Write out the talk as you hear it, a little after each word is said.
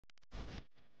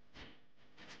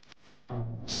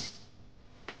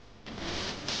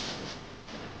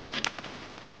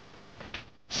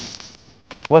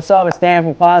What's up, it's Dan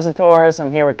from Closet Tours. I'm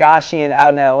here with Gashi out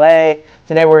in LA.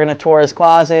 Today we're going to tour his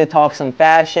closet, talk some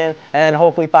fashion, and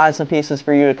hopefully find some pieces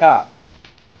for you to cop.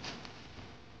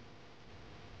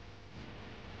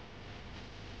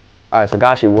 Alright, so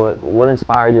Gashi, what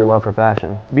inspired your love for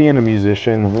fashion? Being a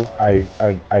musician, I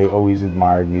always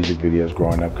admired music videos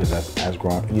growing up because as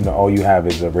growing, you know, all you have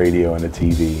is a radio and a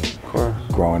TV. Of course.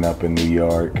 Growing up in New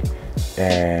York,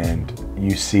 and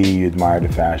you admire the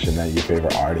fashion that your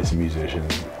favorite artists and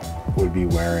musicians would be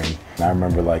wearing. I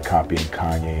remember like copying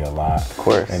Kanye a lot. Of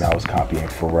course. And I was copying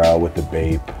Pharrell with the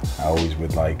Bape. I always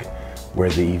would like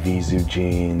wear the Evisu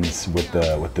jeans with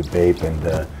the Bape and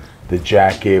the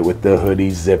jacket with the hoodie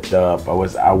zipped up.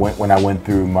 When I went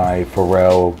through my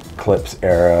Pharrell Clips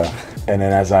era, and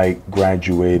then as I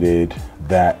graduated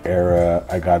that era,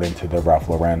 I got into the Ralph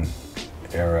Lauren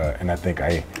era, and I think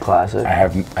Classic. I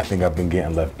think I've been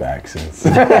getting left back since.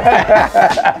 I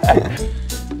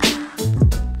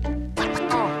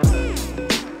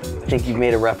think you've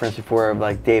made a reference before of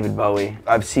like David Bowie.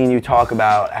 I've seen you talk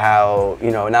about how,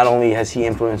 you know, not only has he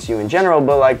influenced you in general,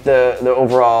 but like the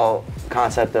overall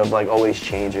concept of like always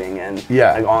changing and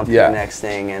like on to the next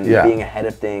thing and being ahead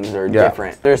of things or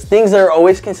different. There's things that are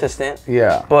always consistent,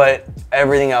 but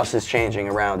everything else is changing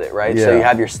around it, right? So you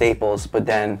have your staples, but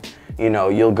then, you know,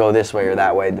 you'll go this way or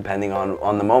that way depending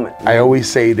on the moment. I always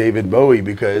say David Bowie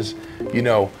because, you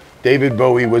know, David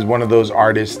Bowie was one of those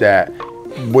artists that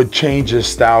would change his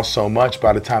style so much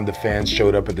by the time the fans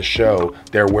showed up at the show,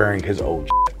 they're wearing his old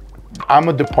shit. I'm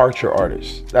a departure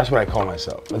artist. That's what I call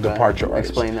myself, a departure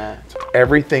artist. Explain that.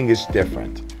 Everything is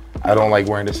different. I don't like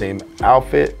wearing the same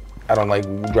outfit. I don't like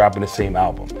dropping the same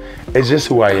album. It's just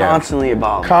who I am. Constantly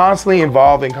evolving. Constantly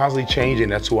evolving, constantly changing,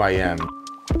 that's who I am.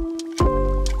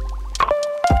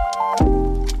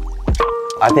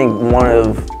 I think one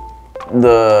of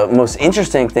the most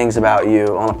interesting things about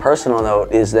you on a personal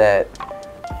note is that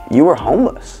you were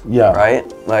homeless, right?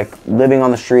 Like living on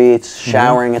the streets,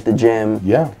 showering at the gym.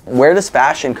 Where does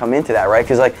fashion come into that, right?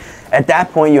 Because like at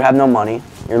that point you have no money,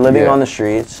 you're living on the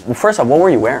streets. Well, first off, what were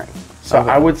you wearing? So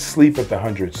I would sleep at the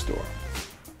 100 store.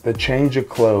 The change of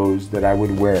clothes that I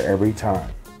would wear every time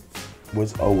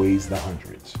was always the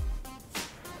 100s.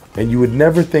 And you would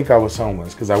never think I was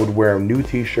homeless because I would wear a new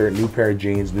t-shirt, new pair of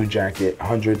jeans, new jacket,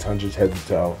 hundreds head to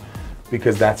toe,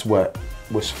 because that's what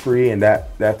was free, and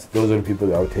those are the people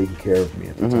that were taking care of me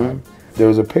at the time. There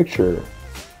was a picture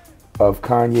of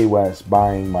Kanye West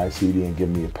buying my CD and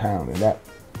giving me £1, and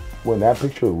when that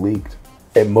picture leaked,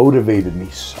 it motivated me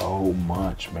so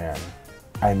much, man.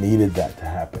 I needed that to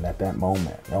happen at that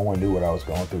moment. No one knew what I was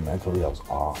going through mentally. I was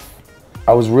off.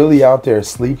 I was really out there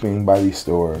sleeping by these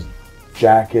stores,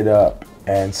 jacket up,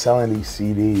 and selling these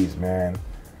CDs, man.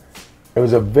 It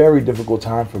was a very difficult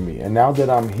time for me. And now that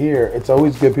I'm here, it's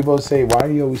always good. People say, why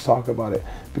do you always talk about it?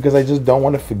 Because I just don't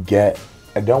want to forget.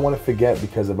 I don't want to forget,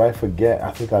 because if I forget,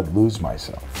 I think I'd lose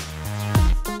myself.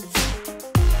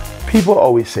 People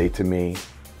always say to me,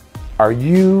 are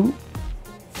you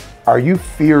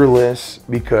fearless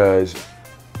because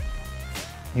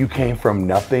you came from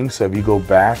nothing, so if you go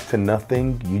back to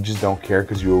nothing, you just don't care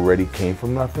because you already came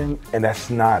from nothing? And that's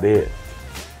not it.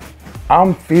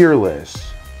 I'm fearless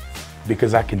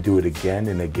because I can do it again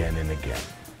and again and again.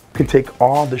 You can take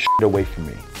all the shit away from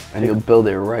me. And you'll build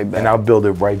it right back. And I'll build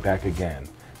it right back again.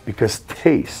 Because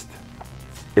taste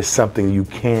is something you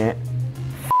can't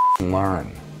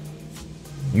learn.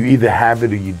 You either have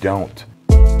it or you don't.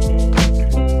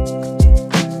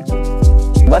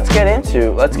 Let's get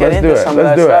into some of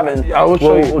that stuff, and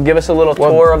we'll give us a little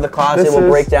tour of the closet. We'll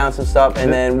break down some stuff,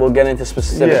 and then we'll get into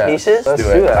specific pieces. Let's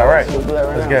do that. All right, we'll do that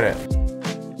right now. Let's get it.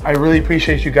 I really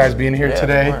appreciate you guys being here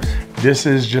today. This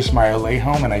is just my LA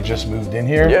home, and I just moved in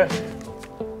here.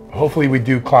 Hopefully we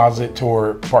do closet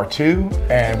tour part 2,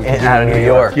 and we can do out of New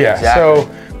York. So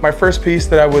my first piece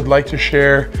that I would like to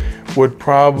share would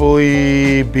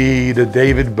probably be the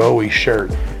David Bowie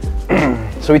shirt.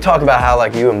 So we talk about how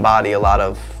like you embody a lot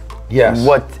of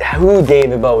who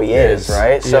David Bowie is,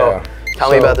 right? So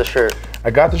tell me about the shirt. I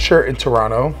got the shirt in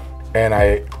Toronto, and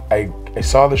I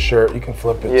saw the shirt. You can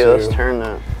flip it too. Yeah, let's turn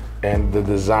that. And the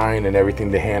design and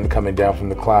everything, the hand coming down from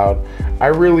the cloud. I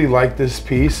really like this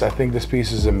piece. I think this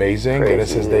piece is amazing. And it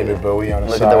says David Bowie on the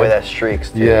side. Look at the way that streaks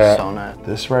too. It's so nice.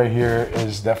 This right here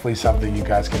is definitely something you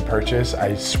guys can purchase.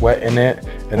 I sweat in it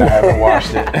and I haven't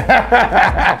washed it.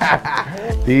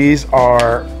 These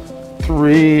are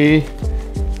 3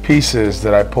 pieces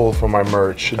that I pulled from my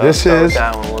merch. This is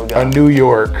a New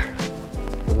York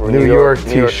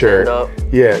t-shirt.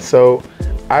 Yeah, so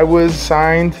I was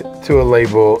signed to a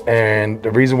label, and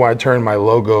the reason why I turned my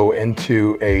logo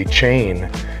into a chain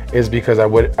is because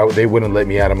they wouldn't let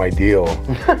me out of my deal.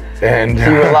 And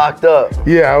you were locked up.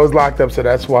 Yeah, I was locked up, so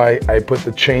that's why I put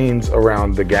the chains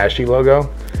around the Gashi logo.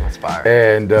 That's fire.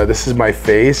 And this is my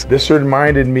face. This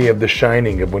reminded me of The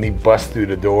Shining, of when he busts through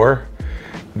the door.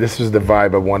 This was the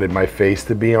vibe I wanted my face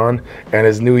to be on. And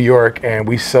it's New York, and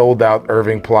we sold out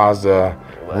Irving Plaza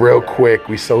real quick.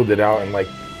 We sold it out in like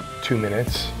 2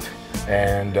 minutes.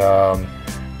 And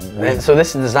so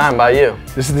this is designed by you?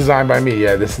 This is designed by me,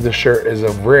 yeah. This is the shirt is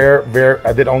a rare,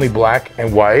 I did only black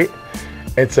and white.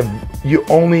 It's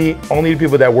only the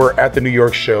people that were at the New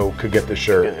York show could get the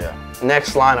shirt. Yeah.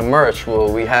 Next line of merch,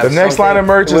 will we have the next line of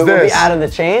merch is this. Will we out of the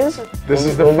chains? This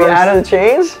is the first. Will we out of the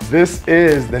chains? This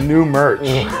is the new merch.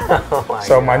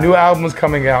 Oh my new album is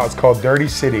coming out. It's called Dirty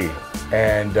City.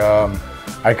 And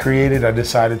I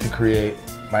decided to create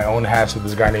my own hats with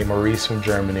this guy named Maurice from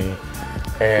Germany.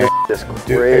 And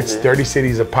it's Dirty City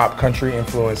is a pop country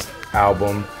influenced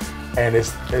album, and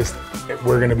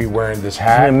we're gonna be wearing this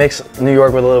hat. You're gonna mix New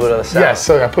York with a little bit of the South. Yes,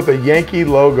 so I put the Yankee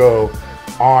logo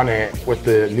on it with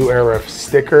the New Era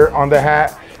sticker on the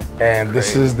hat, and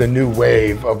this is the new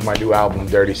wave of my new album,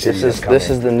 Dirty City. This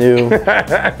is the new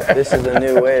this is the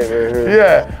new wave right here.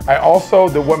 Yeah, I also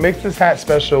what makes this hat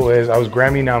special is I was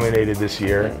Grammy nominated this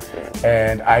year,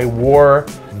 and I wore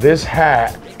this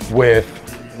hat with.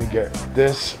 Let me get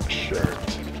this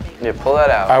shirt. Yeah, pull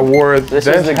that out. I wore this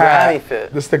is the hat. Grammy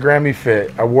fit. This is the Grammy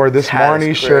fit. I wore this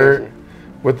Marnie shirt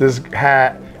with this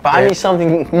hat. Find me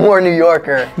something more New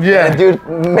Yorker. Yeah. A dude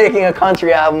making a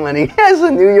country album and he has a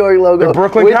New York logo. The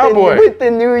Brooklyn Cowboy. With the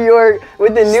New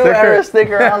New Era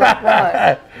sticker on the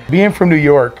front. Being from New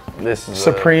York,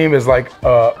 Supreme is like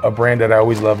a brand that I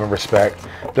always love and respect.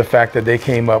 The fact that they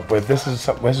came up with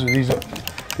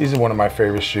these are one of my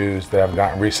favorite shoes that I've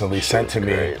gotten recently sent to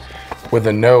me with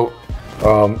a note.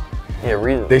 Yeah,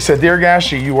 read it. They said, "Dear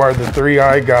Gashi, you are the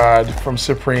three-eyed God from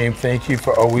Supreme. Thank you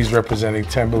for always representing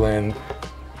Timberland.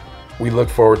 We look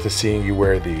forward to seeing you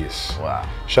wear these." Wow.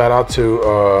 Shout out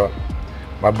to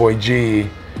my boy G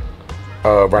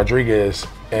Rodriguez,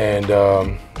 and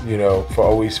you know, for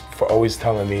always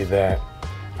telling me that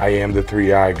I am the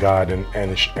three-eyed God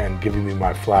and giving me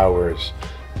my flowers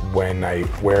when I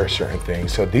wear certain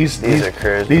things. So these are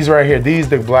crazy. These right here,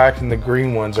 the black and the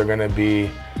green ones are gonna be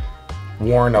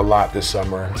worn a lot this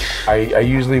summer. I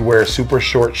usually wear super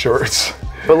short shorts.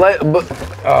 But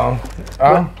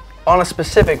on a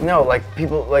specific note, like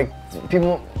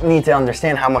people need to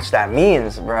understand how much that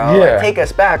means, bro. Yeah. Like, take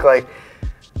us back, like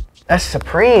that's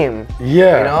Supreme.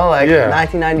 Yeah. You know, like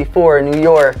 1994 in New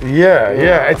York. Yeah,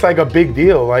 yeah. It's like a big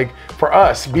deal. Like for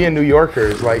us, being New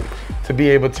Yorkers, like to be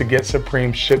able to get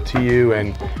Supreme shipped to you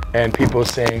and people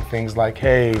saying things like,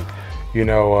 hey, you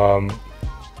know,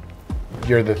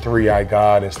 you're the three-eyed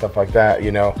God and stuff like that,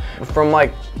 you know. From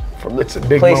it's a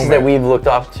big places moment that we've looked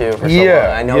up to for so long.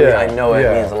 I know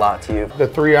it means a lot to you. The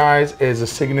three eyes is a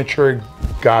signature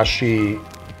Gashi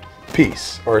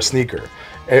piece or a sneaker.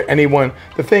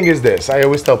 The thing is this, I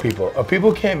always tell people, if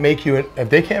people can't make you, if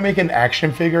they can't make an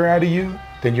action figure out of you,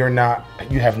 then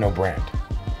you have no brand.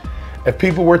 If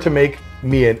people were to make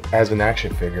me as an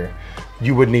action figure,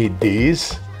 you would need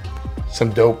these, some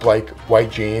dope like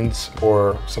white jeans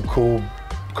or some cool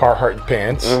Carhartt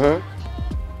pants,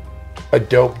 a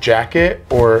dope jacket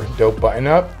or dope button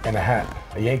up, and a hat,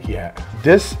 a Yankee hat.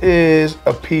 This is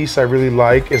a piece I really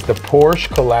like. It's the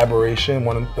Porsche collaboration,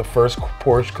 one of the first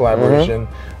Porsche collaboration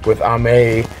with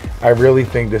Ame. I really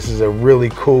think this is a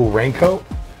really cool raincoat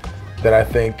that I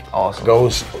think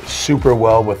goes super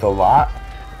well with a lot.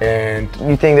 And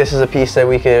you think this is a piece that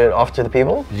we could offer to the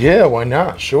people? Yeah, why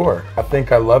not? Sure. I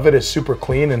think I love it. It's super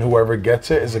clean, and whoever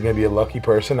gets it is going to be a lucky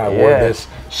person. I wore this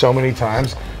so many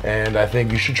times, and I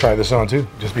think you should try this on too,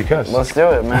 just because. Let's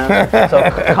do it, man. So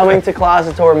coming to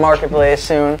Closet Tour Marketplace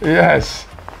soon. Yes.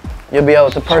 You'll be able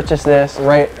to purchase this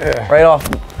right off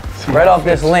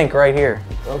this link right here.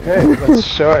 Okay, let's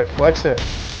show it. Flex it.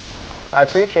 I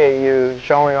appreciate you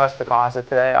showing us the closet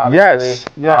today.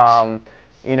 Obviously. Yes.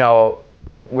 You know,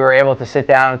 we were able to sit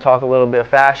down and talk a little bit of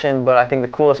fashion, but I think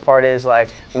the coolest part is, like,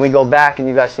 when we go back and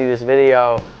you guys see this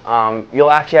video,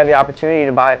 you'll actually have the opportunity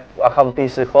to buy a couple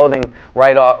pieces of clothing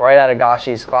right out of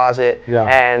Gashi's closet. Yeah.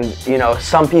 And you know,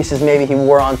 some pieces maybe he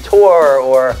wore on tour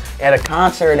or at a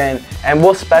concert, and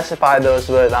we'll specify those.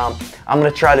 But I'm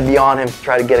gonna try to be on him to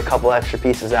try to get a couple extra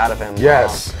pieces out of him.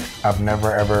 Yes. I've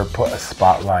never ever put a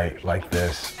spotlight like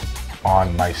this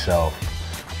on myself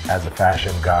as a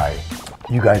fashion guy.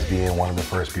 You guys being one of the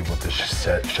first people to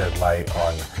shed light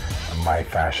on my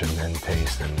fashion and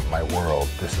taste and my world.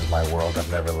 This is my world. I've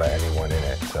never let anyone in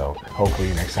it. So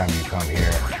hopefully next time you come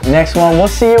here. Next one, we'll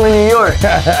see you in New York.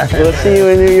 We'll see you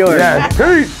in New York. Yeah,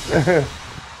 peace.